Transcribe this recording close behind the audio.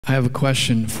I have a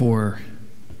question for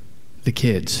the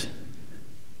kids.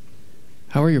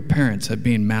 How are your parents at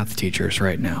being math teachers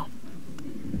right now?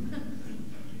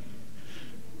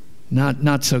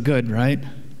 Not so good, right?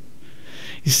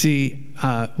 You see,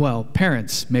 well,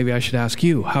 parents, maybe I should ask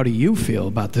you, how do you feel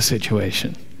about the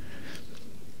situation?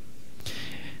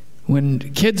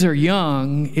 When kids are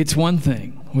young, it's one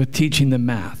thing with teaching them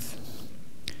math.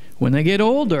 When they get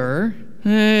older,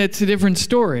 it's a different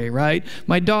story, right?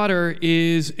 My daughter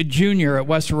is a junior at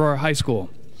West Aurora High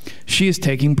School. She is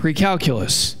taking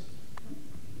pre-calculus.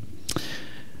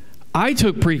 I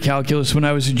took pre-calculus when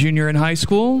I was a junior in high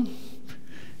school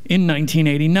in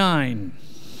 1989.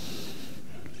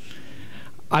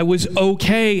 I was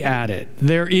okay at it.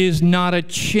 There is not a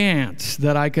chance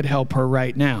that I could help her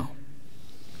right now.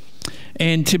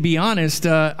 And to be honest,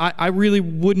 I really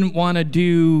wouldn't want to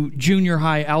do junior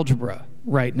high algebra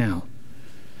right now.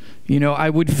 You know, I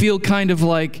would feel kind of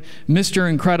like Mr.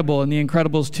 Incredible in The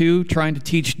Incredibles 2 trying to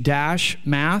teach Dash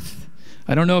math.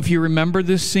 I don't know if you remember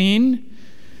this scene.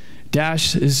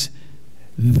 Dash says,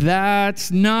 "That's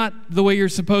not the way you're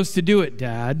supposed to do it,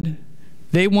 Dad.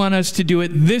 They want us to do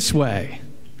it this way."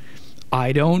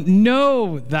 "I don't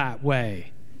know that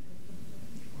way."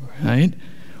 Right?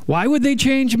 Why would they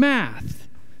change math?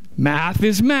 Math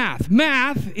is math.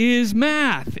 Math is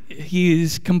math. He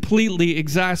is completely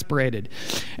exasperated.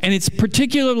 And it's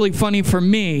particularly funny for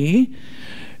me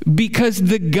because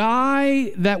the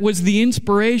guy that was the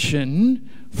inspiration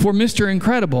for Mr.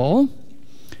 Incredible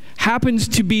happens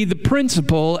to be the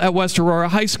principal at West Aurora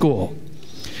High School.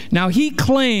 Now, he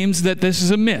claims that this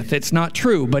is a myth. It's not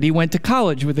true, but he went to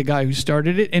college with the guy who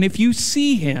started it. And if you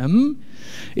see him,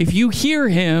 if you hear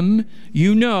him,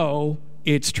 you know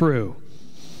it's true.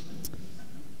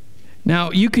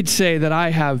 Now, you could say that I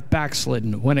have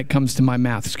backslidden when it comes to my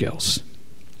math skills.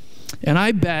 And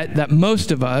I bet that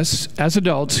most of us, as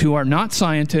adults who are not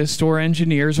scientists or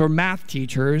engineers or math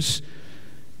teachers,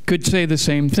 could say the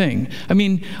same thing. I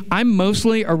mean, I'm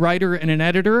mostly a writer and an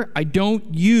editor. I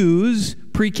don't use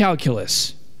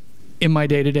pre-calculus in my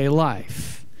day-to-day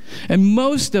life. And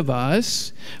most of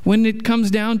us, when it comes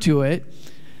down to it,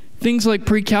 things like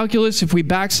pre-calculus, if we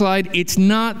backslide, it's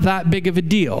not that big of a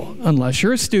deal, unless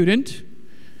you're a student,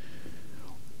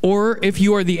 or if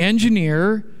you are the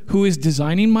engineer who is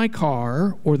designing my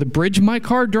car, or the bridge my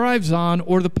car drives on,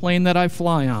 or the plane that I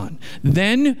fly on.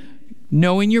 Then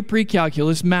knowing your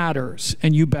pre-calculus matters,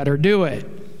 and you better do it.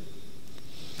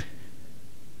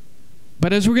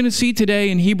 But as we're going to see today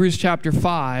in Hebrews chapter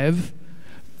 5,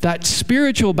 that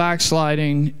spiritual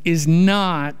backsliding is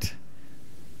not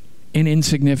an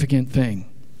insignificant thing.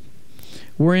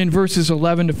 We're in verses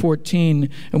 11 to 14,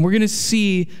 and we're going to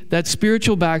see that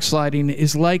spiritual backsliding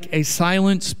is like a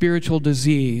silent spiritual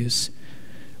disease.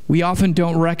 We often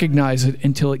don't recognize it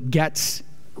until it gets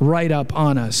right up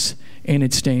on us, and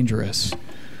it's dangerous.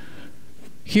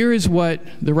 Here is what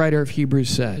the writer of Hebrews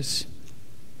says.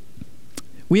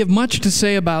 We have much to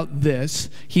say about this.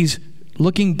 He's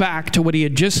looking back to what he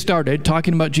had just started,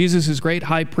 talking about Jesus as great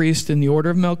high priest in the order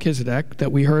of Melchizedek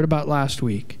that we heard about last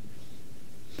week.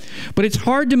 But it's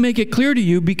hard to make it clear to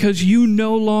you because you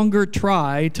no longer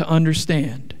try to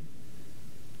understand.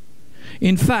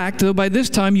 In fact, though by this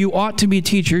time you ought to be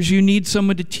teachers, you need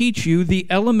someone to teach you the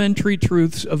elementary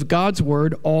truths of God's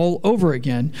word all over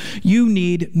again. You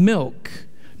need milk,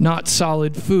 not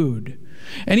solid food.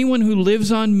 Anyone who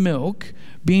lives on milk,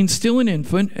 being still an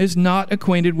infant, is not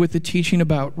acquainted with the teaching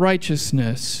about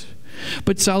righteousness.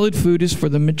 But solid food is for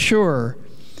the mature,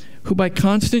 who by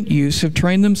constant use have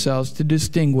trained themselves to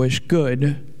distinguish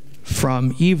good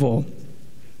from evil.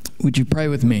 Would you pray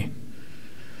with me?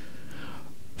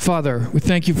 Father, we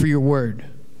thank you for your word.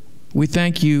 We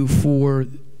thank you for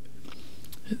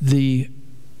the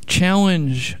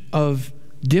challenge of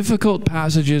difficult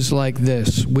passages like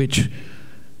this, which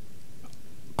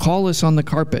call us on the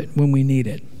carpet when we need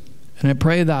it. And I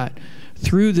pray that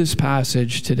through this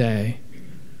passage today,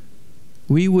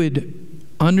 we would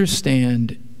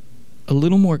understand a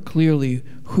little more clearly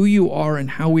who you are and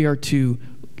how we are to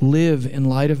live in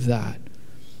light of that.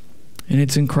 And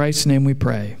it's in Christ's name we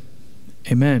pray.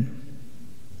 Amen.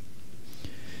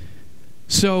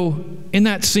 So, in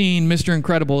that scene, Mr.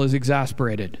 Incredible is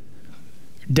exasperated.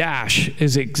 Dash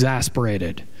is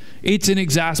exasperated. It's an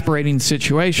exasperating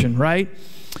situation, right?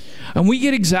 And we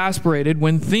get exasperated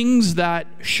when things that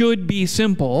should be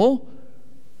simple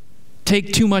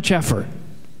take too much effort,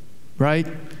 right?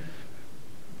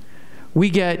 We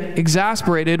get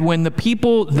exasperated when the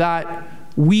people that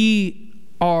we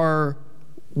are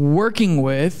working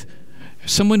with,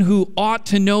 someone who ought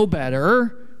to know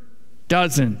better,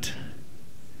 doesn't.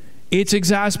 It's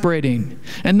exasperating.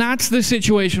 And that's the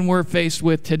situation we're faced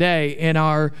with today in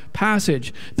our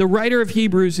passage. The writer of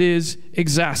Hebrews is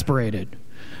exasperated.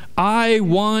 I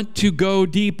want to go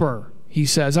deeper, he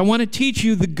says. I want to teach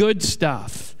you the good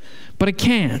stuff, but I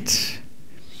can't.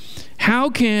 How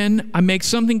can I make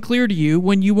something clear to you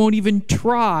when you won't even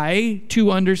try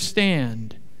to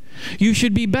understand? You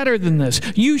should be better than this.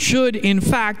 You should, in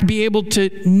fact, be able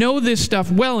to know this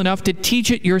stuff well enough to teach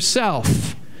it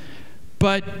yourself.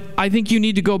 But I think you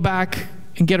need to go back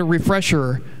and get a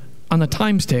refresher on the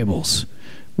times tables,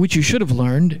 which you should have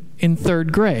learned in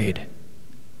 3rd grade.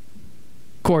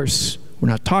 Of course, we're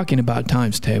not talking about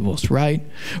times tables, right?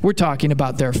 We're talking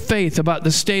about their faith, about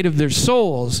the state of their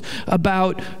souls,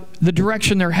 about the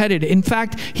direction they're headed. In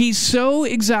fact, he's so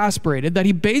exasperated that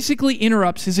he basically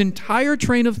interrupts his entire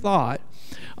train of thought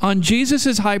on Jesus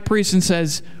as high priest and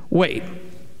says, wait.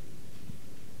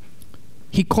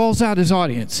 He calls out his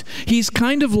audience. He's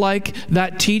kind of like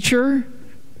that teacher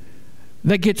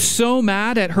that gets so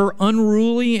mad at her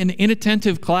unruly and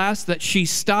inattentive class that she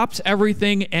stops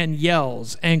everything and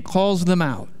yells and calls them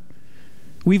out.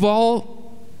 We've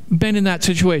all been in that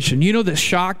situation. You know, the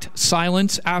shocked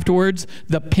silence afterwards,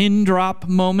 the pin drop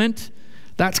moment?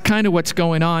 That's kind of what's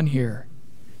going on here.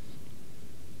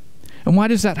 And why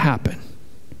does that happen?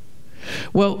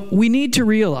 Well, we need to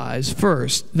realize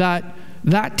first that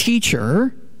that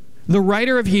teacher, the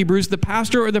writer of Hebrews, the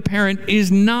pastor or the parent,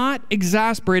 is not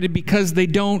exasperated because they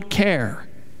don't care.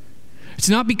 It's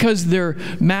not because they're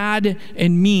mad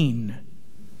and mean.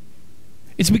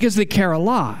 It's because they care a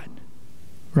lot,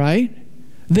 right?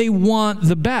 They want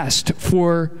the best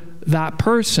for that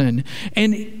person.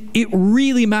 And it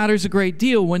really matters a great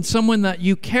deal when someone that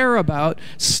you care about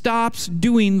stops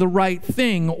doing the right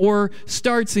thing or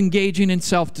starts engaging in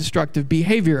self-destructive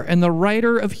behavior. And the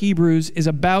writer of Hebrews is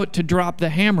about to drop the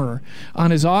hammer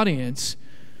on his audience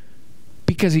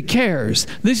because he cares.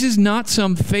 This is not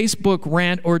some Facebook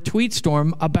rant or tweet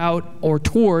storm about or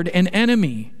toward an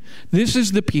enemy. This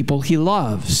is the people he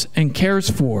loves and cares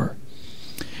for.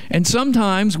 And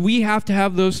sometimes we have to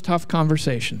have those tough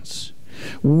conversations.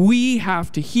 We have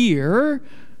to hear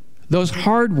those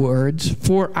hard words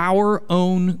for our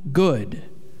own good.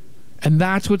 And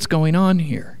that's what's going on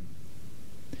here.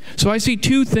 So I see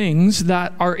 2 things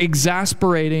that are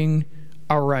exasperating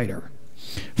our writer.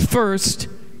 First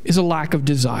is a lack of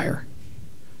desire.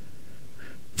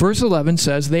 Verse 11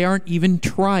 says they aren't even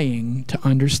trying to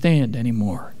understand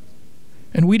anymore.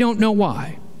 And we don't know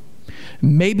why.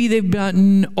 Maybe they've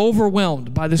been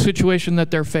overwhelmed by the situation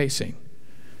that they're facing.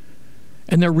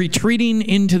 And they're retreating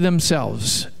into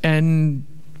themselves. And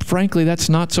frankly, that's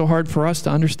not so hard for us to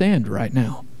understand right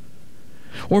now.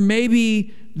 Or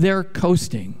maybe they're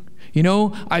coasting. You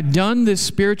know, I've done this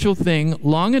spiritual thing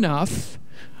long enough.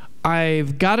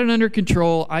 I've got it under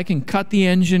control. I can cut the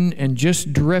engine and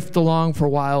just drift along for a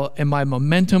while, and my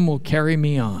momentum will carry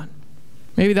me on.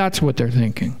 Maybe that's what they're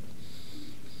thinking.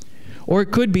 Or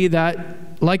it could be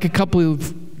that, like a couple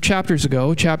of chapters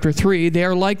ago, chapter 3, they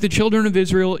are like the children of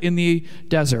Israel in the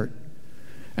desert,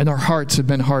 and their hearts have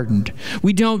been hardened.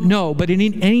 We don't know, but in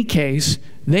any case,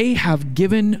 they have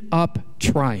given up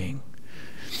trying.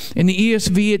 In the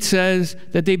ESV, it says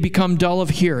that they become dull of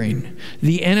hearing.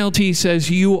 The NLT says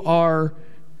you are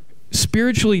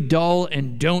spiritually dull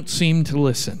and don't seem to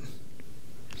listen.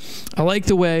 I like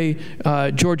the way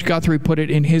George Guthrie put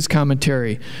it in his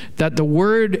commentary, that the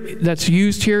word that's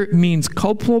used here means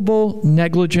culpable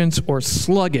negligence or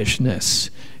sluggishness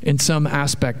in some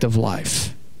aspect of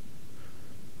life.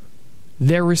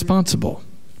 They're responsible.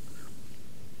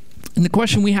 And the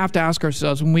question we have to ask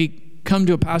ourselves when we come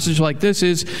to a passage like this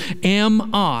is,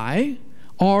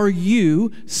 are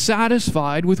you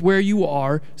satisfied with where you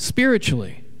are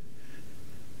spiritually?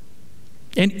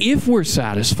 And if we're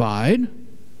satisfied,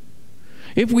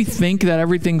 if we think that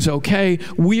everything's okay,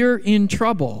 we're in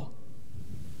trouble.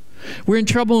 We're in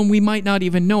trouble and we might not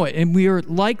even know it. And we are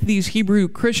like these Hebrew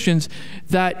Christians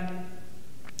that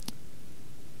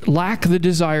lack the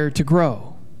desire to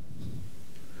grow.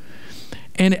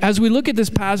 And as we look at this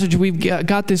passage, we've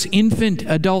got this infant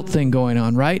adult thing going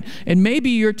on, right? And maybe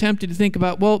you're tempted to think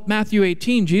about, well, Matthew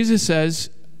 18, Jesus says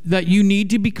that you need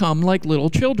to become like little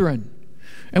children.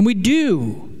 And we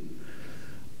do.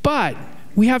 But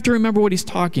we have to remember what he's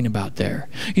talking about there.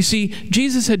 You see,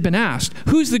 Jesus had been asked,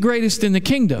 who's the greatest in the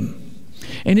kingdom?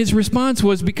 And his response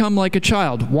was, become like a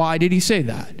child. Why did he say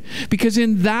that? Because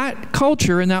in that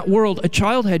culture, in that world, a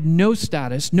child had no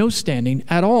status, no standing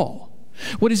at all.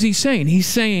 What is he saying? He's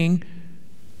saying,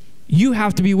 you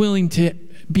have to be willing to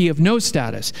be of no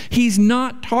status. He's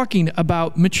not talking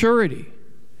about maturity.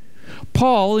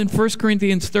 Paul, in 1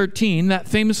 Corinthians 13, that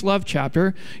famous love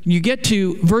chapter, you get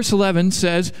to verse 11,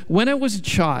 says, when I was a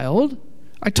child,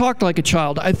 I talked like a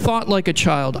child, I thought like a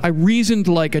child, I reasoned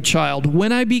like a child.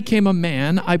 When I became a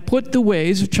man, I put the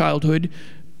ways of childhood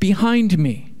behind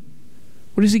me.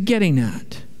 What is he getting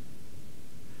at?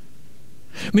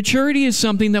 Maturity is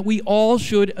something that we all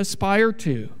should aspire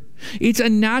to. It's a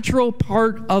natural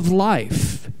part of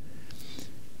life.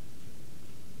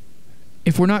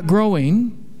 If we're not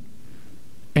growing,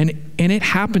 and it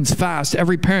happens fast,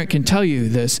 every parent can tell you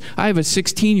this. I have a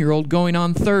 16-year-old going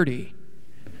on 30.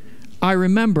 I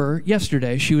remember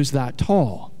yesterday she was that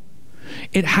tall.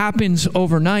 It happens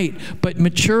overnight, but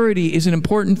maturity is an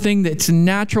important thing that's a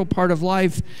natural part of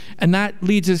life, and that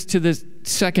leads us to the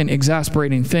second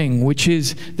exasperating thing, which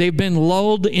is they've been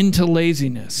lulled into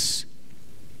laziness.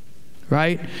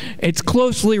 Right? It's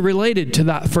closely related to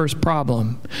that first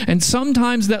problem. And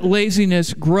sometimes that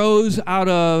laziness grows out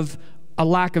of a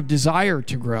lack of desire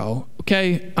to grow.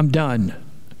 Okay, I'm done.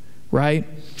 Right?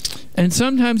 And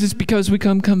sometimes it's because we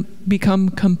become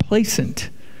complacent.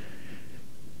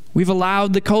 We've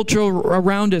allowed the culture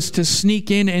around us to sneak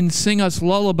in and sing us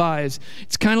lullabies.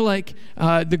 It's kind of like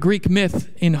the Greek myth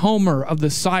in Homer of the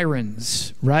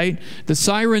sirens, right? The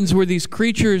sirens were these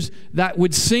creatures that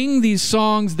would sing these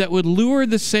songs that would lure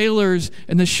the sailors,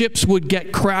 and the ships would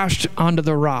get crashed onto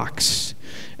the rocks.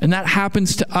 And that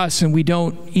happens to us, and we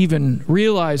don't even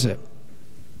realize it.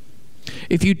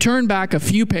 If you turn back a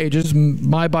few pages,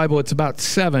 my Bible, it's about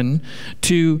 7,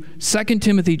 to 2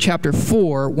 Timothy chapter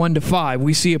 4, 1-5,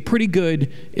 we see a pretty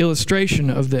good illustration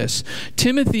of this.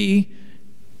 Timothy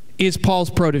is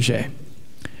Paul's protege.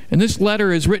 And this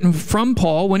letter is written from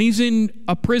Paul when he's in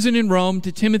a prison in Rome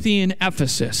to Timothy in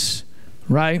Ephesus,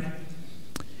 right?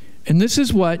 And this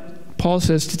is what Paul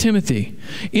says to Timothy,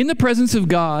 in the presence of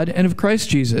God and of Christ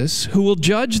Jesus, who will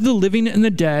judge the living and the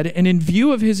dead, and in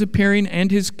view of his appearing and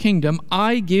his kingdom,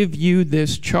 I give you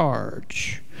this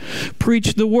charge.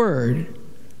 Preach the word.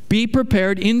 Be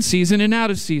prepared in season and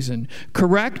out of season.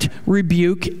 Correct,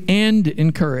 rebuke, and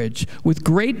encourage with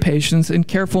great patience and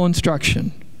careful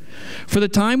instruction. For the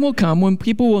time will come when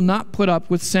people will not put up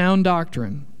with sound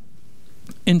doctrine.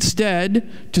 Instead,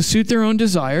 to suit their own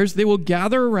desires, they will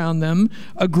gather around them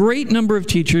a great number of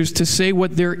teachers to say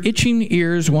what their itching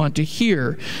ears want to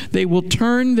hear. They will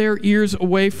turn their ears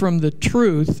away from the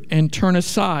truth and turn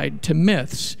aside to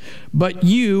myths. But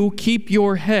you keep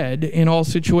your head in all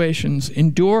situations,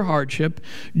 endure hardship,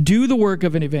 do the work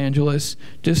of an evangelist,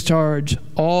 discharge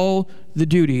all the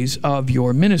duties of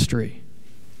your ministry.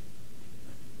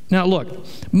 Now look,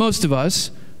 most of us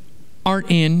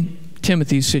aren't in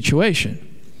Timothy's situation.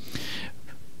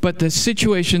 But the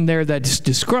situation there that's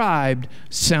described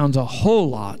sounds a whole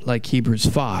lot like Hebrews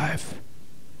 5.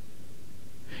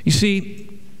 You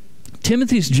see,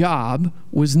 Timothy's job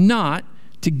was not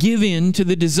to give in to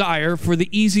the desire for the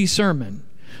easy sermon,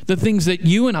 the things that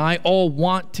you and I all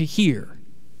want to hear,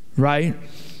 right?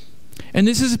 And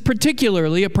this is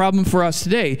particularly a problem for us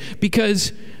today,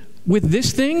 because with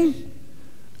this thing,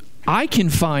 I can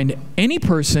find any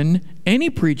person, any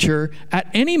preacher, at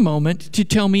any moment to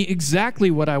tell me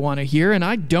exactly what I want to hear, and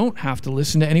I don't have to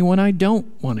listen to anyone I don't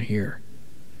want to hear.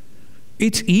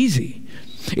 It's easy.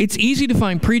 It's easy to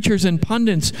find preachers and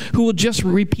pundits who will just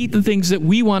repeat the things that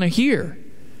we want to hear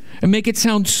and make it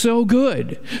sound so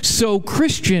good, so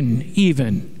Christian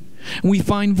even. And we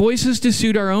find voices to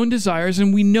suit our own desires,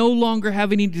 and we no longer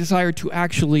have any desire to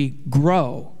actually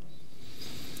grow.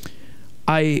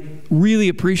 I really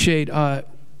appreciate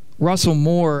Russell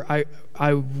Moore. I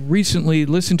recently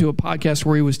listened to a podcast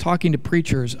where he was talking to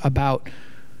preachers about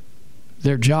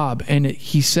their job, and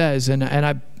he says, and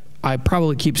I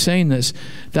probably keep saying this,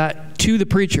 that to the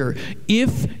preacher,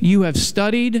 if you have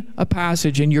studied a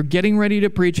passage and you're getting ready to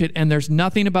preach it and there's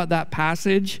nothing about that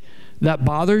passage that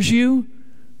bothers you,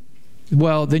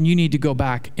 well, then you need to go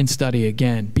back and study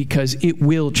again, because it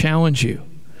will challenge you.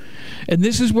 And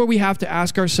this is where we have to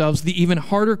ask ourselves the even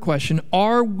harder question: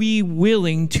 are we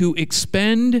willing to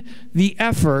expend the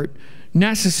effort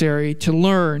necessary to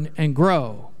learn and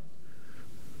grow?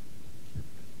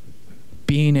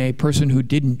 Being a person who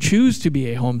didn't choose to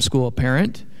be a homeschool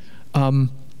parent,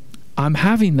 I'm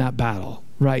having that battle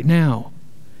right now.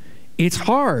 It's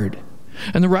hard.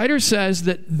 And the writer says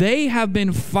that they have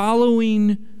been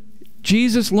following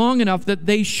Jesus long enough that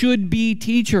they should be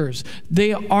teachers.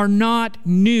 They are not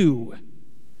new,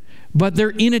 but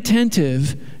they're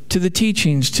inattentive to the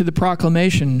teachings, to the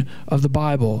proclamation of the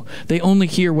Bible. They only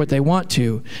hear what they want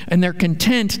to, and they're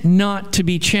content not to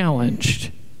be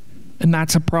challenged. And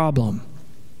that's a problem.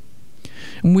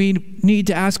 And we need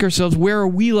to ask ourselves, where are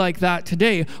we like that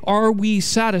today? Are we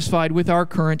satisfied with our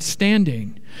current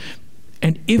standing?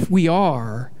 And if we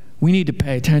are, we need to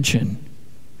pay attention,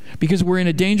 because we're in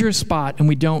a dangerous spot and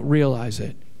we don't realize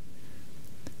it.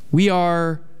 We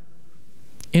are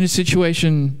in a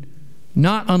situation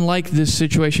not unlike this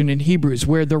situation in Hebrews,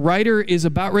 where the writer is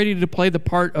about ready to play the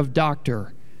part of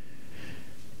doctor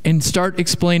and start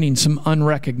explaining some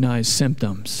unrecognized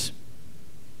symptoms.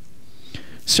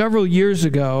 Several years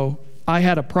ago, I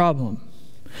had a problem.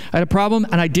 I had a problem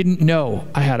and I didn't know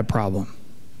I had a problem.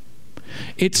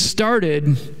 It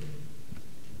started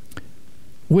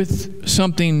with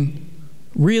something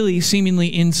really seemingly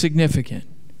insignificant.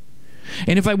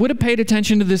 And if I would have paid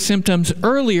attention to the symptoms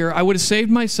earlier, I would have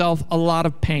saved myself a lot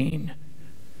of pain.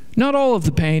 Not all of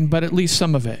the pain, but at least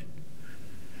some of it.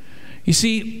 You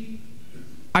see,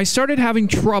 I started having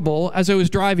trouble as I was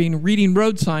driving reading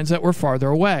road signs that were farther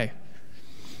away.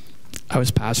 I was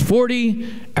past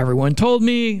 40. Everyone told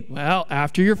me, well,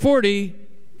 after you're 40,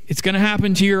 it's going to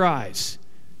happen to your eyes.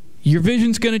 Your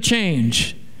vision's going to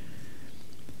change.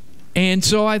 And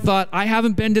so I thought, I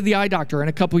haven't been to the eye doctor in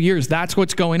a couple years. That's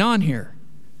what's going on here,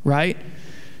 right?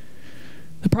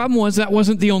 The problem was that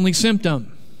wasn't the only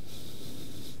symptom.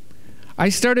 I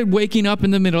started waking up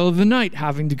in the middle of the night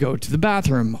having to go to the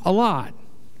bathroom a lot.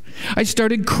 I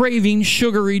started craving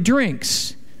sugary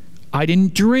drinks. I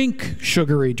didn't drink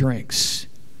sugary drinks.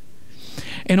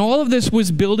 And all of this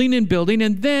was building and building.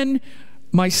 And then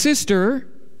my sister,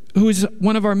 who is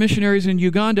one of our missionaries in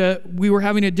Uganda, we were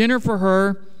having a dinner for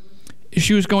her.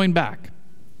 She was going back,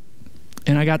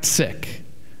 and I got sick,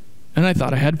 and I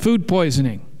thought I had food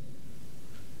poisoning.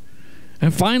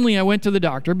 And finally, I went to the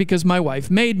doctor because my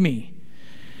wife made me.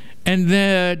 And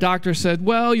the doctor said,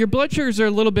 well, your blood sugars are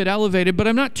a little bit elevated, but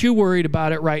I'm not too worried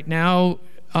about it right now.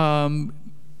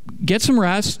 Get some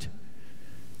rest,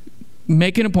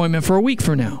 make an appointment for a week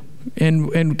from now,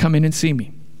 and come in and see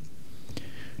me.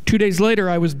 2 days later,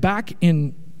 I was back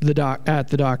at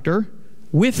the doctor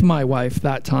with my wife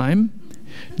that time.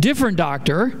 Different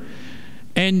doctor,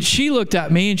 and she looked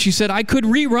at me and she said, I could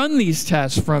rerun these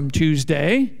tests from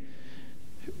Tuesday,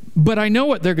 but I know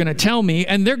what they're going to tell me,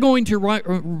 and they're going to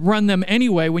run them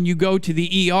anyway when you go to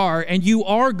the ER, and you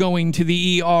are going to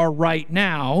the ER right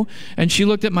now. And she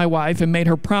looked at my wife and made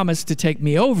her promise to take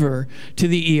me over to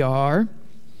the ER.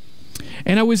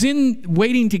 And I was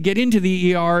waiting to get into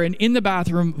the ER and in the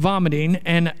bathroom vomiting,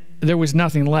 and there was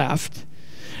nothing left.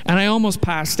 And I almost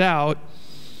passed out.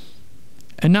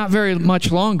 And not very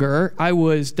much longer, I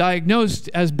was diagnosed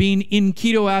as being in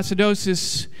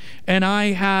ketoacidosis, and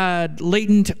I had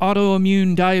latent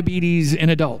autoimmune diabetes in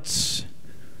adults.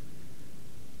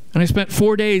 And I spent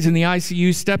 4 days in the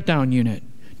ICU step-down unit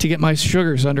to get my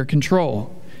sugars under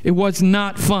control. It was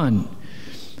not fun.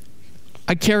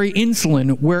 I carry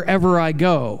insulin wherever I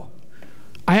go.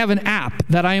 I have an app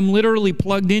that I am literally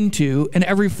plugged into, and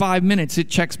every 5 minutes it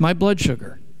checks my blood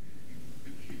sugar.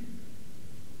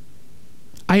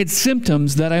 I had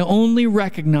symptoms that I only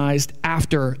recognized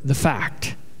after the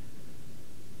fact,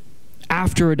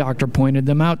 after a doctor pointed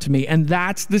them out to me. And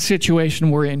that's the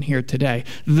situation we're in here today.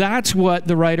 That's what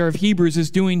the writer of Hebrews is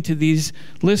doing to these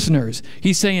listeners.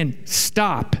 He's saying,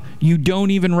 stop. You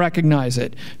don't even recognize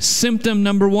it. Symptom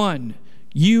number one,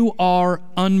 you are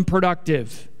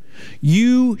unproductive.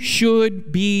 You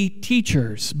should be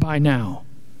teachers by now,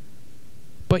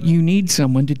 but you need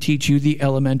someone to teach you the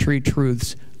elementary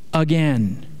truths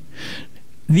again.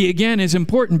 The again is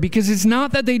important because it's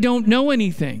not that they don't know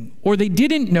anything or they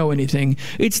didn't know anything.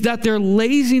 It's that their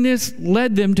laziness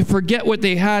led them to forget what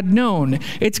they had known.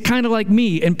 It's kind of like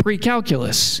me in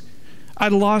pre-calculus. I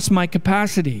lost my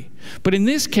capacity. But in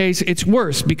this case, it's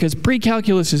worse because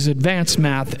pre-calculus is advanced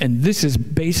math and this is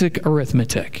basic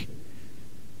arithmetic.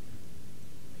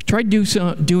 Try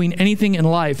doing anything in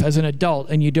life as an adult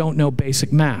and you don't know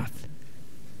basic math.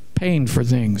 Paying for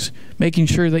things, making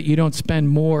sure that you don't spend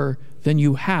more than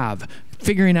you have,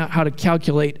 figuring out how to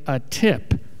calculate a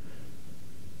tip,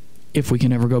 if we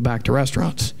can ever go back to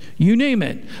restaurants. You name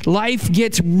it. Life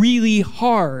gets really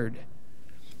hard.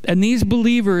 And these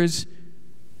believers,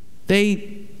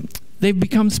 they've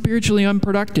become spiritually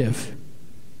unproductive.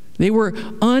 They were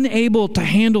unable to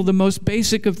handle the most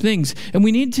basic of things. And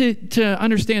we need to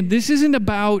understand this isn't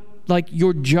about like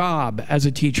your job as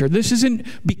a teacher. This isn't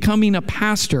becoming a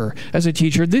pastor as a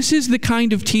teacher. This is the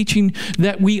kind of teaching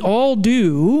that we all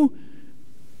do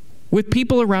with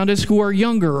people around us who are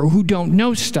younger or who don't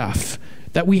know stuff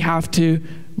that we have to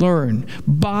learn.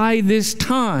 By this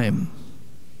time,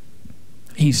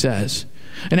 he says,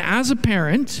 and as a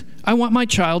parent, I want my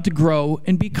child to grow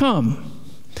and become.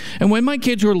 And when my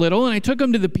kids were little and I took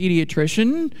them to the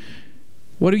pediatrician,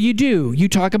 What do? You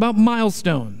talk about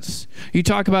milestones. You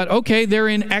talk about, okay, they're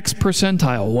in X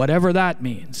percentile, whatever that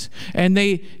means. And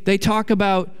they talk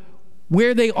about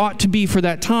where they ought to be for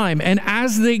that time. And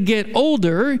as they get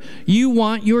older, you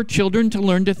want your children to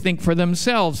learn to think for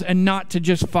themselves and not to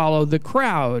just follow the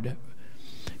crowd.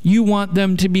 You want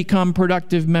them to become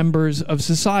productive members of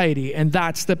society, and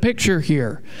that's the picture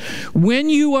here. When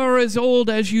you are as old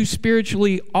as you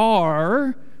spiritually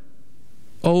are,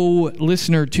 oh,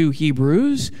 listener to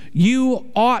Hebrews, you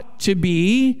ought to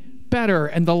be better,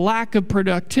 and the lack of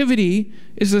productivity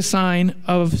is a sign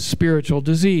of spiritual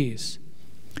disease.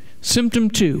 Symptom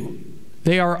 2,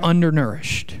 they are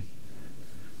undernourished.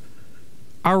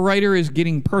 Our writer is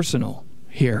getting personal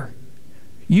here.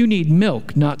 You need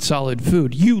milk, not solid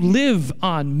food. You live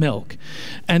on milk.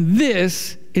 And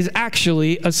this is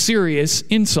actually a serious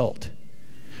insult.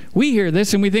 We hear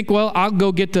this and we think, well, I'll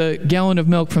go get the gallon of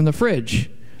milk from the fridge.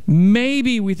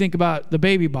 Maybe we think about the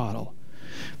baby bottle.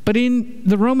 But in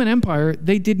the Roman Empire,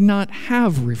 they did not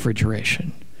have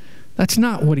refrigeration. That's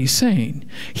not what he's saying.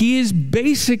 He is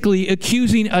basically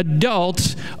accusing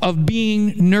adults of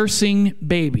being nursing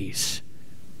babies.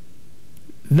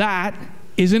 That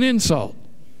is an insult.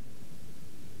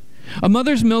 A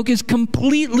mother's milk is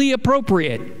completely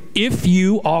appropriate if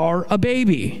you are a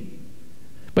baby.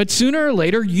 But sooner or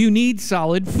later, you need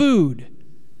solid food.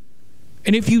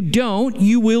 And if you don't,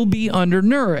 you will be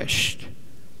undernourished.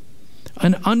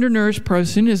 An undernourished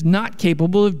person is not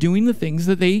capable of doing the things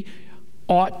that they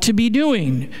ought to be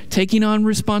doing, taking on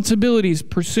responsibilities,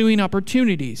 pursuing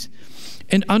opportunities.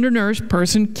 An undernourished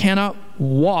person cannot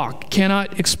walk,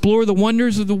 cannot explore the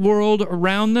wonders of the world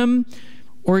around them,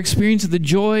 or experience the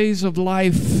joys of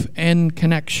life and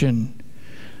connection.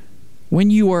 When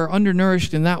you are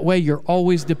undernourished in that way, you're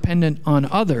always dependent on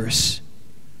others.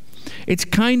 It's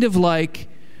kind of like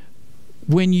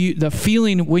the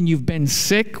feeling when you've been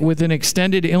sick with an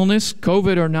extended illness,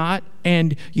 COVID or not,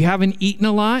 and you haven't eaten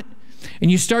a lot, and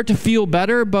you start to feel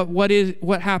better, but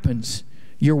what happens?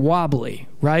 You're wobbly,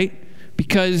 right?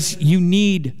 Because you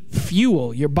need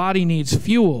fuel. Your body needs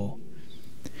fuel.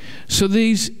 So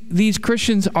these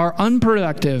Christians are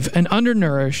unproductive and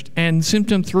undernourished, and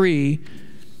symptom 3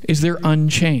 is they're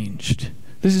unchanged.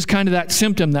 This is kind of that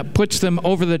symptom that puts them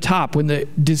over the top when the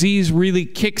disease really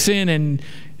kicks in and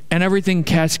everything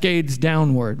cascades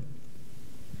downward.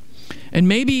 And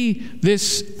maybe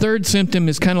this third symptom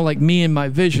is kind of like me in my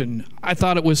vision. I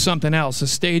thought it was something else, a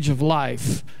stage of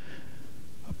life,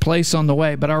 a place on the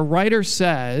way. But our writer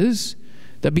says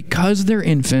that because they're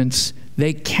infants,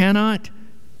 they cannot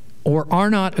or are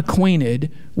not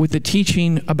acquainted with the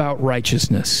teaching about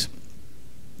righteousness.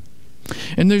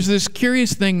 And there's this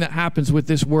curious thing that happens with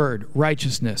this word,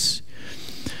 righteousness.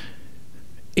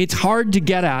 It's hard to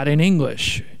get at in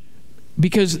English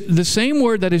because the same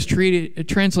word that is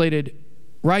translated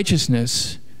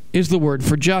righteousness is the word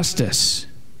for justice.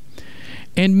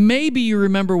 And maybe you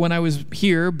remember when I was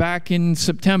here back in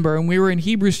September and we were in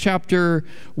Hebrews chapter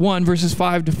 1 verses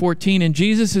 5 to 14, and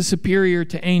Jesus is superior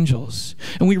to angels.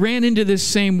 And we ran into this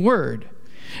same word.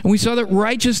 And we saw that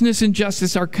righteousness and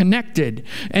justice are connected,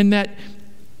 and that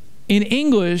in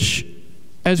English,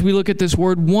 as we look at this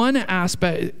word, one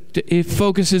aspect, it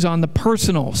focuses on the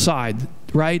personal side,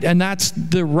 right? And that's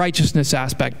the righteousness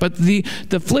aspect. But the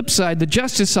flip side, the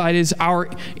justice side, is our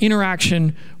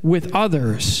interaction with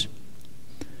others.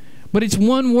 But it's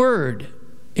one word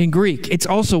in Greek. It's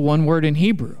also one word in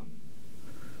Hebrew.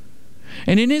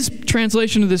 And in his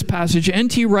translation of this passage,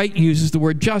 N.T. Wright uses the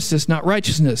word justice, not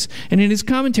righteousness. And in his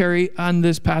commentary on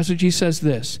this passage, he says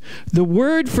this: the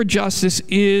word for justice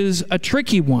is a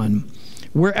tricky one.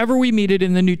 Wherever we meet it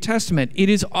in the New Testament, it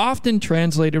is often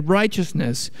translated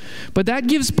righteousness. But that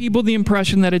gives people the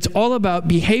impression that it's all about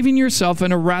behaving yourself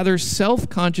in a rather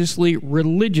self-consciously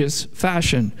religious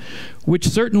fashion, which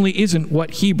certainly isn't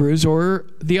what Hebrews or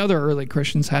the other early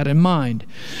Christians had in mind.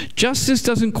 Justice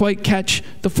doesn't quite catch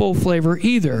the full flavor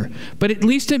either, but at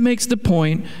least it makes the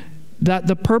point that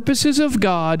the purposes of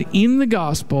God in the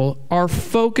gospel are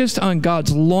focused on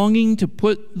God's longing to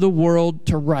put the world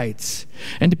to rights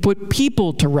and to put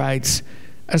people to rights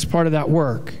as part of that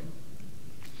work.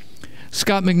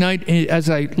 Scott McKnight, as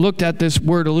I looked at this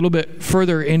word a little bit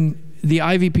further in the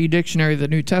IVP Dictionary of the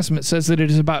New Testament, says that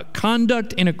it is about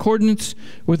conduct in accordance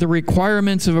with the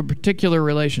requirements of a particular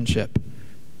relationship.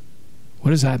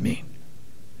 What does that mean?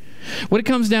 What it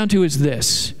comes down to is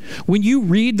this: when you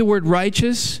read the word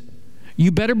righteous, you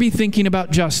better be thinking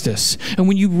about justice. And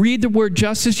when you read the word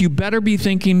justice, you better be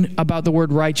thinking about the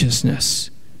word righteousness.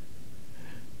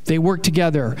 They work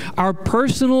together. Our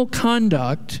personal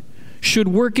conduct should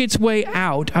work its way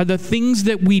out, the things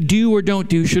that we do or don't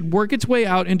do should work its way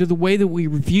out into the way that we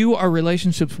view our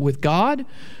relationships with God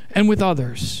and with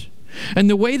others. And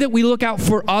the way that we look out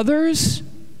for others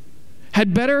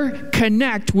had better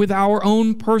connect with our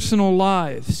own personal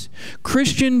lives.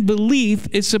 Christian belief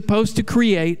is supposed to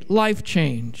create life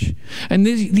change. And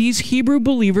these Hebrew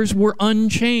believers were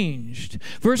unchanged.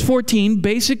 Verse 14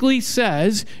 basically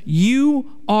says,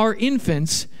 you are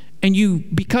infants, and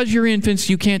because you're infants,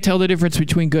 you can't tell the difference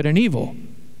between good and evil.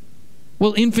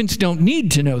 Well, infants don't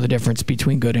need to know the difference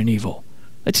between good and evil.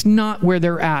 That's not where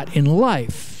they're at in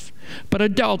life. But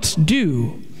adults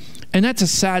do. And that's a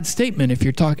sad statement if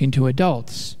you're talking to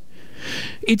adults.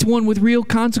 It's one with real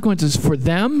consequences for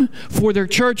them, for their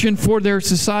church, and for their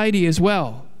society as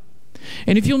well.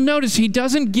 And if you'll notice, he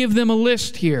doesn't give them a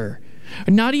list here.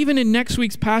 Not even in next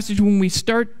week's passage when we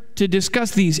start to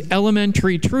discuss these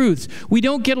elementary truths. We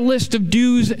don't get a list of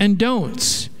do's and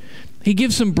don'ts. He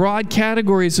gives some broad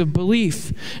categories of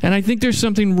belief. And I think there's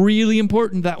something really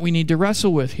important that we need to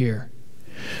wrestle with here.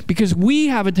 Because we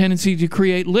have a tendency to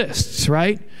create lists,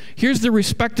 right? Here's the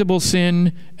respectable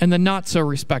sin and the not so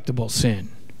respectable sin.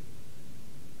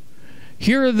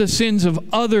 Here are the sins of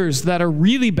others that are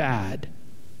really bad,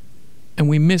 and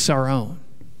we miss our own.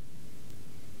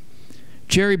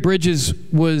 Jerry Bridges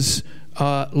was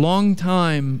a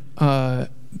long-time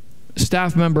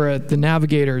staff member at the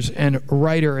Navigators and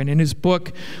writer, and in his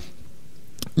book,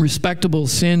 Respectable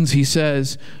Sins, he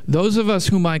says, those of us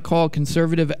whom I call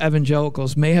conservative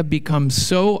evangelicals may have become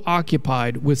so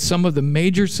occupied with some of the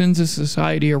major sins of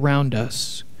society around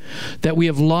us that we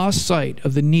have lost sight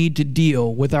of the need to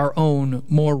deal with our own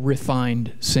more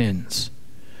refined sins.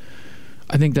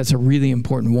 I think that's a really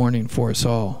important warning for us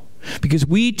all. Because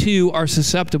we too are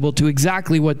susceptible to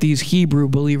exactly what these Hebrew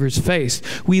believers faced.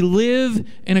 We live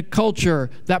in a culture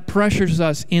that pressures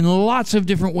us in lots of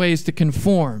different ways to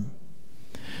conform.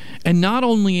 And not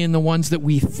only in the ones that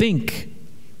we think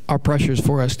are pressures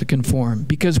for us to conform,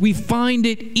 because we find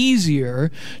it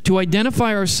easier to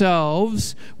identify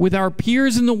ourselves with our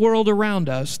peers in the world around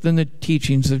us than the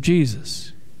teachings of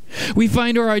Jesus. We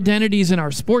find our identities in our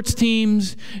sports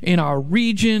teams, in our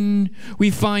region.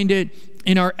 We find it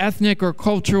in our ethnic or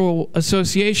cultural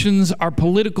associations, our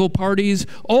political parties,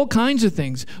 all kinds of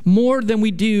things, more than we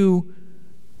do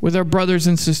with our brothers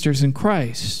and sisters in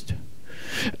Christ.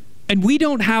 And we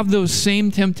don't have those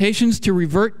same temptations to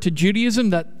revert to Judaism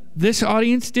that this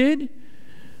audience did.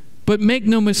 But make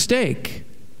no mistake,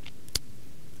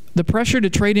 the pressure to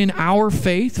trade in our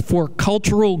faith for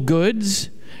cultural goods,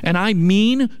 and I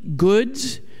mean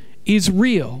goods, is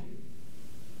real.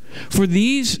 For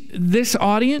this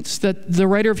audience that the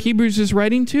writer of Hebrews is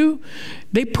writing to,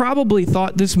 they probably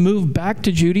thought this move back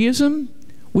to Judaism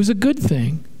was a good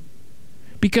thing.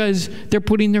 Because they're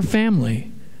putting their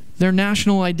family, their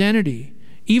national identity,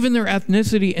 even their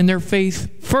ethnicity and their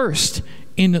faith first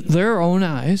in their own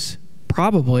eyes,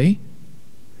 probably.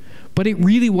 But it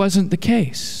really wasn't the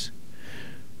case.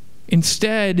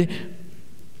 Instead,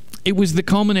 it was the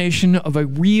culmination of a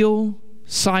real,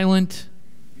 silent,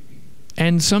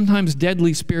 and sometimes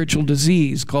deadly spiritual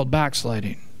disease called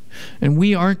backsliding. And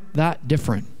we aren't that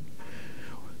different.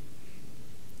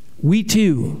 We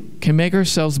too can make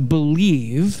ourselves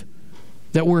believe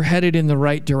that we're headed in the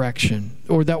right direction,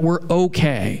 or that we're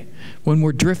okay when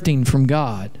we're drifting from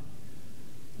God,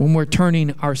 when we're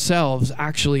turning ourselves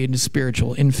actually into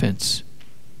spiritual infants.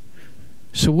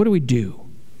 So what do we do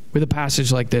with a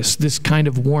passage like this kind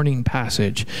of warning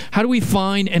passage? How do we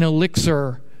find an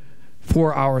elixir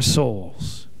for our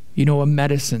souls? You know, a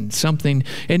medicine, something.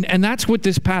 And that's what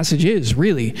this passage is,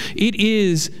 really. It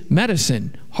is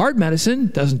medicine. Hard medicine,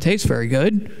 doesn't taste very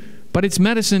good, but it's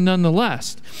medicine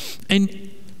nonetheless.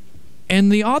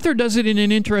 And the author does it in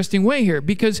an interesting way here,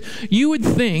 because you would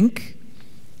think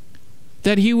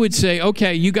that he would say,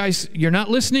 okay, you guys, you're not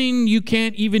listening, you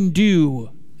can't even do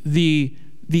the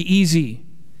easy,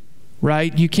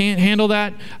 right? You can't handle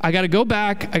that. I got to go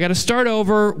back, I got to start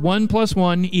over, 1 +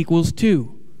 1 =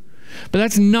 2. But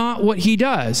that's not what he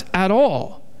does at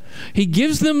all. He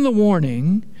gives them the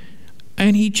warning,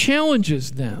 and he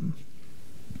challenges them.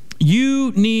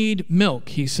 You need milk,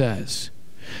 he says.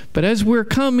 But as you're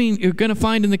going to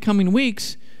find in the coming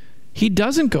weeks, he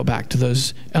doesn't go back to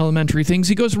those elementary things.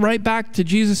 He goes right back to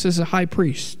Jesus as a high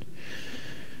priest.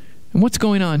 And what's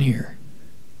going on here?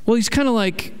 Well, he's kind of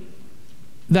like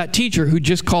that teacher who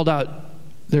just called out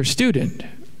their student,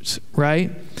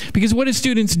 right? Because what do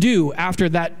students do after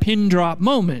that pin drop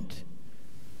moment?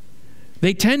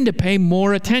 They tend to pay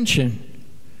more attention,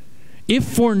 if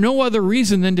for no other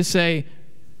reason than to say,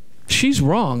 she's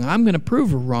wrong. I'm going to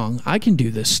prove her wrong. I can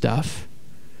do this stuff.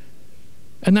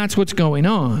 And that's what's going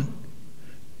on.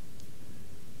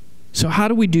 So how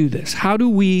do we do this? How do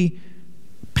we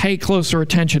pay closer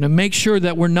attention and make sure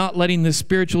that we're not letting this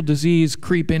spiritual disease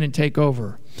creep in and take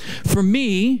over? For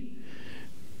me,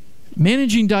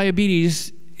 managing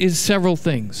diabetes is several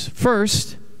things.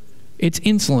 First, it's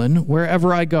insulin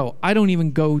wherever I go. I don't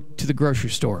even go to the grocery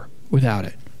store without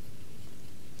it.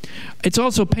 It's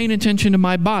also paying attention to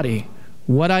my body,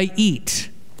 what I eat,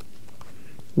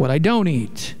 what I don't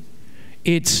eat.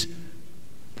 It's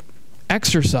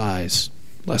exercise,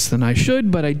 less than I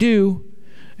should, but I do.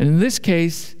 And in this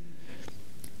case,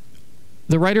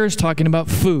 the writer is talking about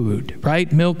food,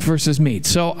 right? Milk versus meat.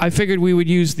 So I figured we would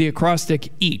use the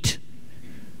acrostic EAT.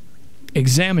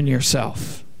 Examine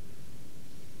yourself.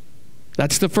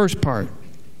 That's the first part.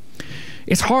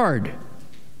 It's hard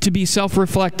to be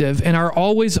self-reflective in our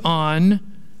always-on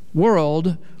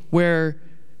world where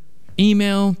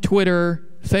email, Twitter,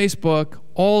 Facebook,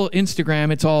 all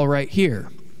Instagram, it's all right here.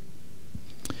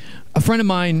 A friend of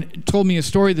mine told me a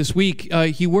story this week.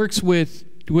 He works with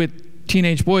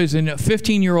teenage boys, and a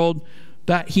 15-year-old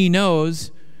that he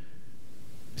knows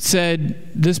said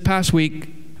this past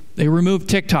week they removed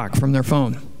TikTok from their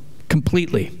phone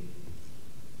completely.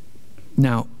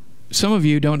 Now, some of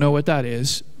you don't know what that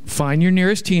is. Find your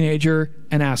nearest teenager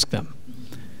and ask them.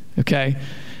 Okay?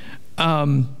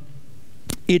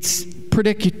 It's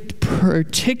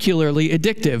particularly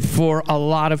addictive for a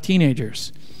lot of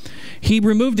teenagers. He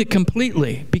removed it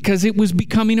completely because it was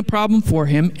becoming a problem for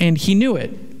him, and he knew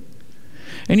it.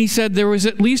 And he said there was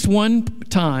at least one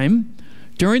time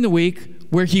during the week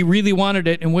where he really wanted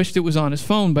it and wished it was on his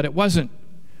phone, but it wasn't.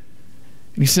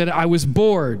 And he said, I was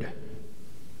bored,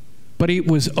 but it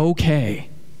was okay.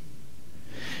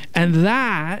 And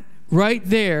that right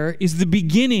there is the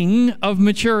beginning of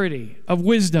maturity, of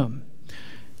wisdom.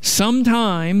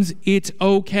 Sometimes it's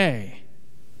okay.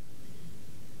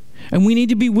 And we need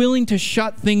to be willing to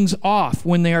shut things off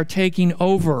when they are taking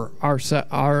over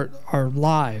our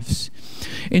lives.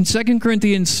 In 2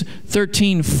 Corinthians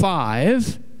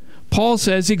 13:5, Paul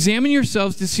says, examine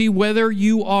yourselves to see whether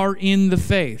you are in the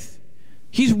faith.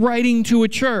 He's writing to a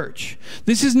church.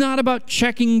 This is not about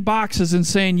checking boxes and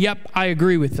saying, yep, I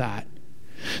agree with that.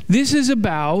 This is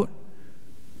about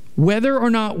whether or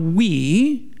not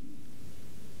we,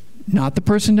 not the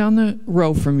person down the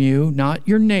row from you, not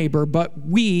your neighbor, but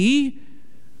we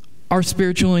are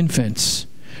spiritual infants.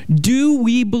 Do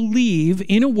we believe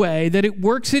in a way that it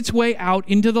works its way out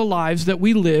into the lives that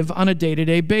we live on a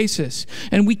day-to-day basis?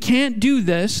 And we can't do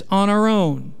this on our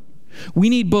own. We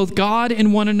need both God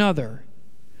and one another.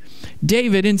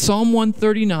 David in Psalm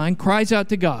 139 cries out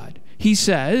to God. He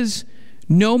says,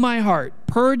 know my heart,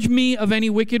 purge me of any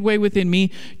wicked way within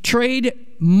me, trade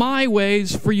my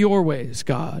ways for your ways,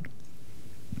 God.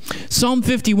 Psalm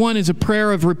 51 is a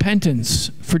prayer of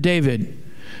repentance for David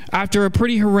after a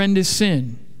pretty horrendous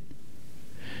sin.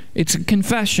 It's a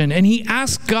confession, and he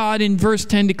asks God in verse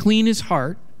 10 to clean his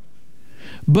heart.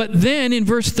 But then in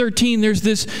verse 13, there's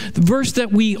this verse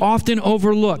that we often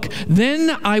overlook.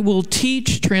 Then I will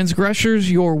teach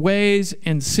transgressors your ways,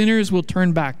 and sinners will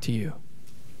turn back to you.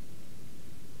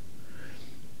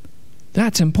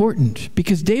 That's important,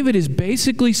 because David is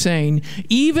basically saying,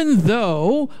 even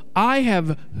though I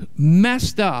have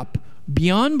messed up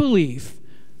beyond belief,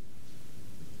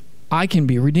 I can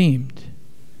be redeemed.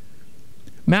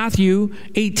 Matthew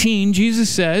 18, Jesus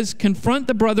says, confront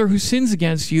the brother who sins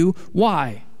against you.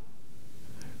 Why?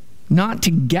 Not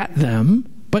to get them,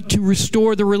 but to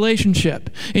restore the relationship.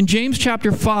 In James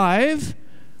chapter 5,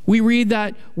 we read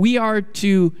that we are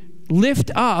to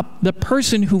lift up the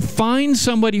person who finds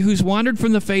somebody who's wandered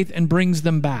from the faith and brings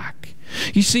them back.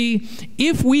 You see,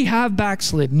 if we have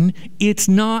backslidden, it's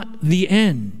not the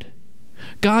end.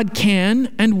 God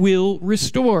can and will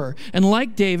restore. And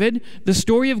like David, the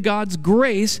story of God's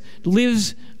grace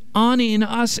lives on in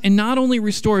us and not only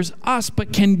restores us,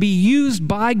 but can be used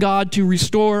by God to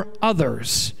restore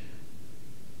others.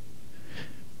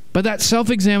 But that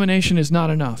self-examination is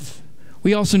not enough.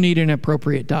 We also need an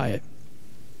appropriate diet.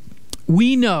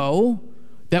 We know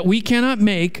that we cannot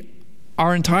make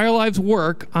our entire lives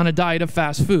work on a diet of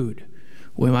fast food.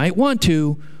 We might want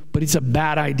to, but it's a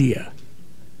bad idea.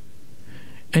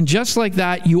 And just like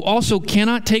that, you also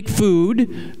cannot take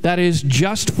food that is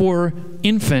just for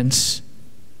infants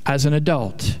as an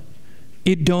adult.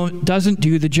 It doesn't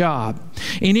do the job.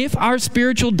 And if our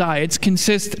spiritual diets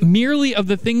consist merely of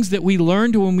the things that we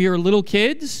learned when we were little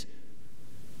kids,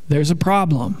 there's a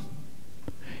problem.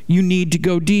 You need to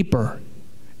go deeper.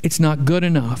 It's not good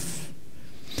enough.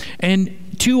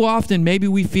 And too often, maybe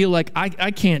we feel like,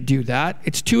 I can't do that.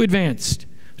 It's too advanced.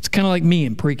 It's kind of like me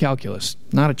in pre-calculus.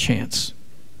 Not a chance.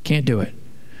 Can't do it.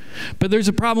 But there's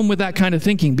a problem with that kind of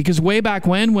thinking, because way back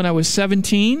when I was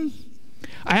 17,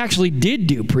 I actually did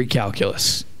do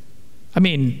pre-calculus. I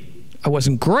mean, I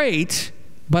wasn't great,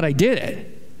 but I did it.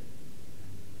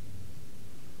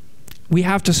 We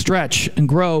have to stretch and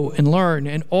grow and learn,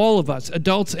 and all of us,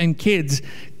 adults and kids,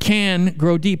 can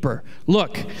grow deeper.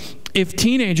 Look, if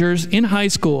teenagers in high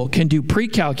school can do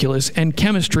pre-calculus and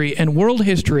chemistry and world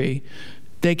history,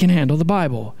 they can handle the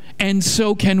Bible. And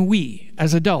so can we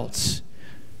as adults.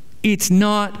 It's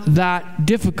not that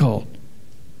difficult.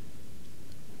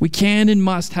 We can and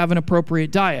must have an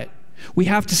appropriate diet. We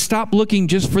have to stop looking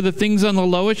just for the things on the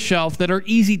lowest shelf that are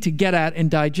easy to get at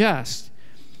and digest.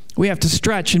 We have to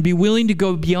stretch and be willing to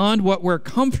go beyond what we're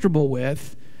comfortable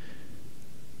with.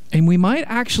 And we might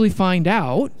actually find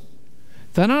out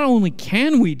that not only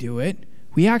can we do it,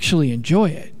 we actually enjoy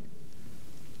it.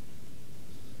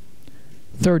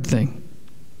 Third thing,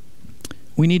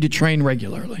 we need to train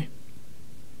regularly.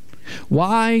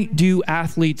 Why do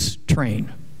athletes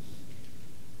train?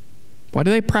 Why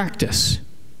do they practice?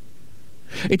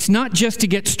 It's not just to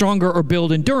get stronger or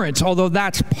build endurance, although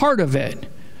that's part of it.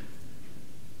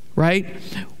 Right?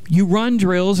 You run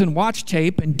drills and watch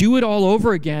tape and do it all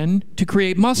over again to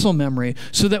create muscle memory,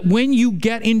 so that when you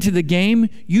get into the game,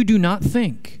 you do not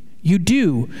think. You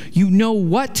do. You know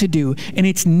what to do, and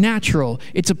it's natural.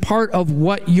 It's a part of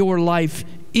what your life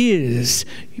is.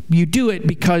 You do it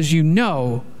because you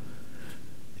know.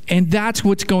 And that's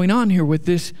what's going on here with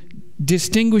this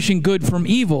distinguishing good from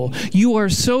evil. You are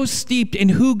so steeped in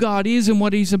who God is and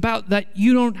what he's about that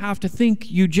you don't have to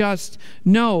think, you just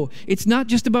know. It's not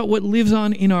just about what lives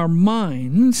on in our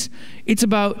minds. It's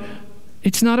not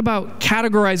about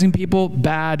categorizing people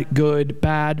bad, good,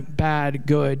 bad,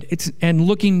 good. And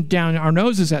looking down our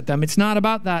noses at them. It's not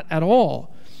about that at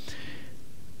all.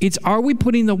 It's, are we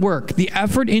putting the work, the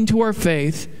effort into our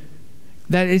faith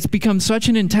that it's become such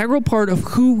an integral part of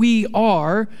who we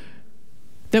are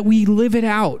that we live it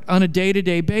out on a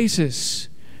day-to-day basis,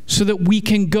 so that we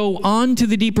can go on to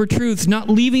the deeper truths, not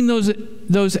leaving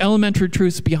those elementary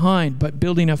truths behind, but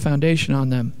building a foundation on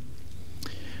them.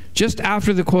 Just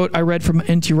after the quote I read from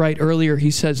N.T. Wright earlier, he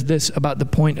says this about the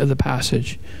point of the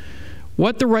passage.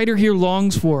 What the writer here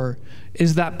longs for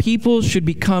is that people should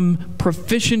become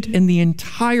proficient in the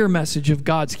entire message of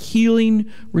God's healing,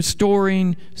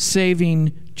 restoring,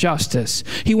 saving justice.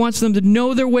 He wants them to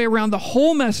know their way around the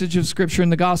whole message of Scripture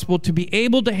and the gospel, to be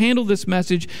able to handle this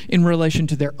message in relation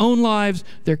to their own lives,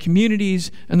 their communities,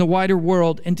 and the wider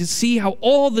world, and to see how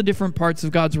all the different parts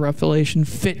of God's revelation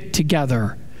fit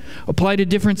together, apply to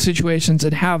different situations,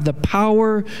 and have the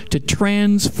power to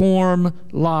transform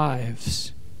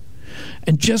lives.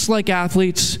 And just like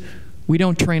athletes, we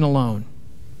don't train alone.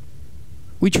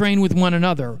 We train with one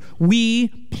another. We,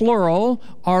 plural,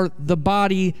 are the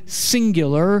body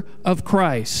singular of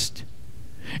Christ.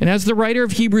 And as the writer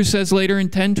of Hebrews says later in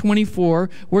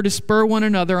 10:24, we're to spur one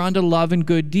another on to love and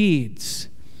good deeds.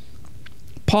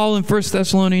 Paul in 1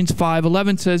 Thessalonians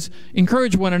 5:11 says,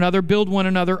 encourage one another, build one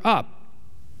another up.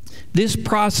 This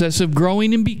process of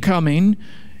growing and becoming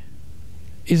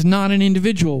is not an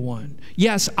individual one.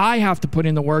 Yes, I have to put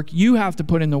in the work, you have to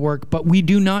put in the work, but we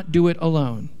do not do it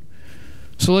alone.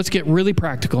 So let's get really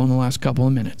practical in the last couple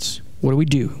of minutes. What do we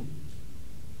do?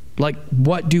 Like,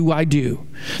 what do I do?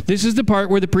 This is the part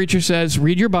where the preacher says,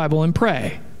 read your Bible and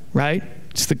pray, right?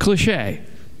 It's the cliche,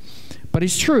 but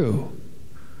it's true.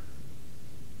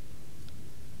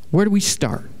 Where do we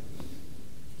start?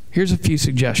 Here's a few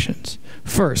suggestions.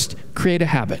 First, create a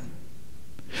habit.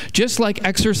 Just like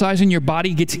exercising your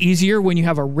body gets easier when you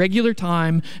have a regular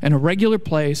time and a regular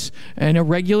place and a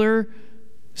regular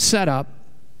setup,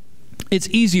 it's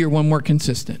easier when we're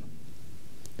consistent.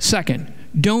 Second,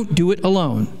 don't do it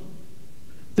alone.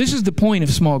 This is the point of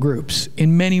small groups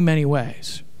in many, many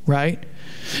ways, right?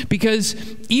 Because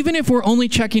even if we're only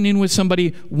checking in with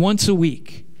somebody once a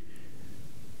week,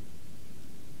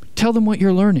 tell them what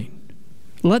you're learning.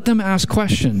 Let them ask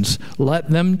questions. Let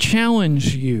them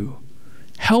challenge you.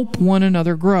 Help one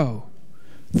another grow.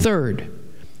 Third,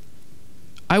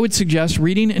 I would suggest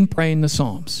reading and praying the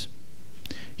Psalms.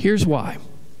 Here's why.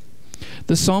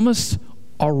 The psalmists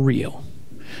are real.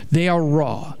 They are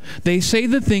raw. They say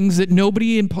the things that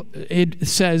nobody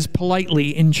says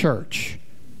politely in church,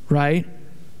 right?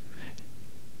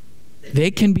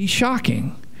 They can be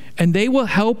shocking, and they will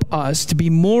help us to be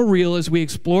more real as we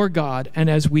explore God and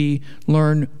as we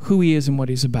learn who He is and what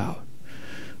He's about.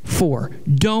 4,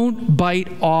 don't bite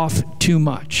off too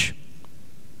much.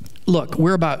 Look,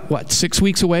 we're about, 6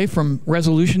 weeks away from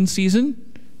resolution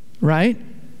season, right?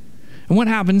 And what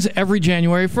happens every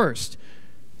January 1st?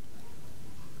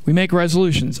 We make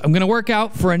resolutions. I'm going to work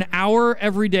out for an hour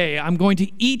every day. I'm going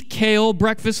to eat kale,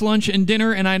 breakfast, lunch, and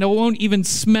dinner, and I won't even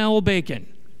smell bacon.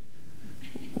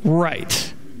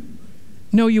 Right.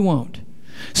 No, you won't.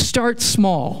 Start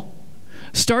small.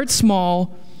 Start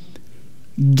small.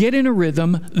 Get in a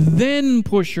rhythm, then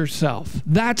push yourself.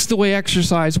 That's the way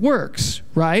exercise works,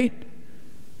 right?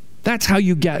 That's how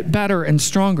you get better and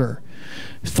stronger.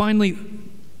 Finally,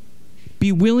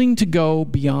 be willing to go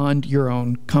beyond your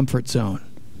own comfort zone.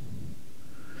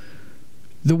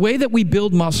 The way that we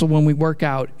build muscle when we work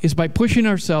out is by pushing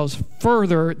ourselves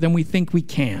further than we think we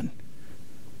can,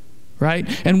 right?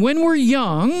 And when we're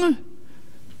young,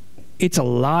 it's a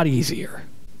lot easier.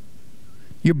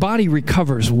 Your body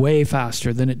recovers way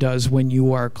faster than it does when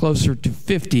you are closer to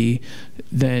 50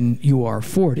 than you are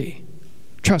 40.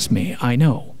 Trust me, I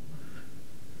know.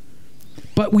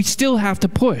 But we still have to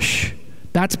push.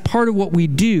 That's part of what we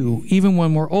do, even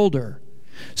when we're older.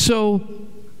 So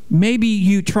maybe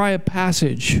you try a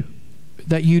passage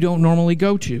that you don't normally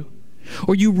go to.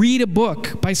 Or you read a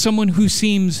book by someone who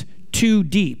seems too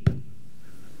deep.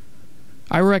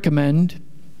 I recommend,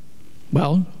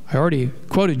 well, I already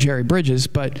quoted Jerry Bridges,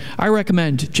 but I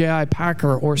recommend J.I.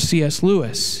 Packer or C.S.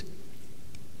 Lewis.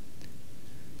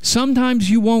 Sometimes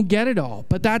you won't get it all,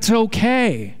 but that's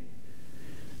okay.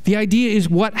 The idea is,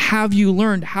 what have you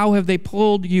learned? How have they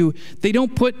pulled you? They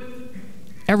don't put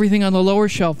everything on the lower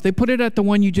shelf. They put it at the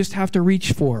one you just have to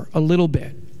reach for a little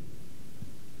bit.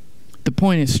 The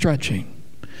point is stretching.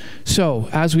 So,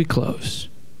 as we close,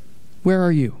 where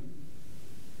are you?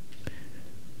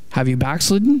 Have you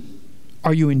backslidden?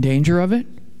 Are you in danger of it?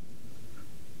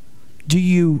 Do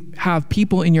you have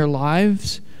people in your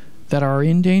lives that are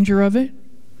in danger of it?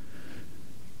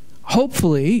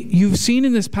 Hopefully, you've seen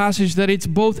in this passage that it's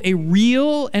both a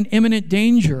real and imminent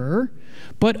danger,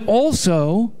 but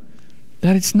also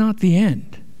that it's not the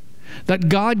end. That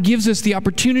God gives us the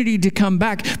opportunity to come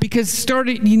back, because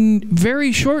starting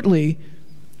very shortly,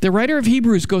 the writer of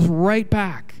Hebrews goes right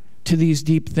back to these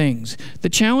deep things. The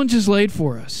challenge is laid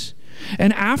for us.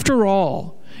 And after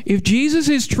all, if Jesus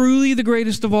is truly the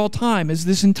greatest of all time, as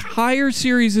this entire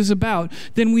series is about,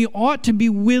 then we ought to be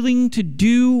willing to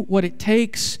do what it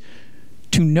takes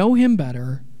to know him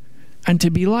better and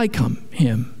to be like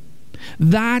him.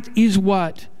 That is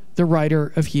what the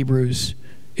writer of Hebrews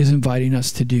is inviting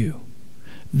us to do.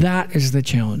 That is the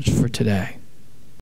challenge for today.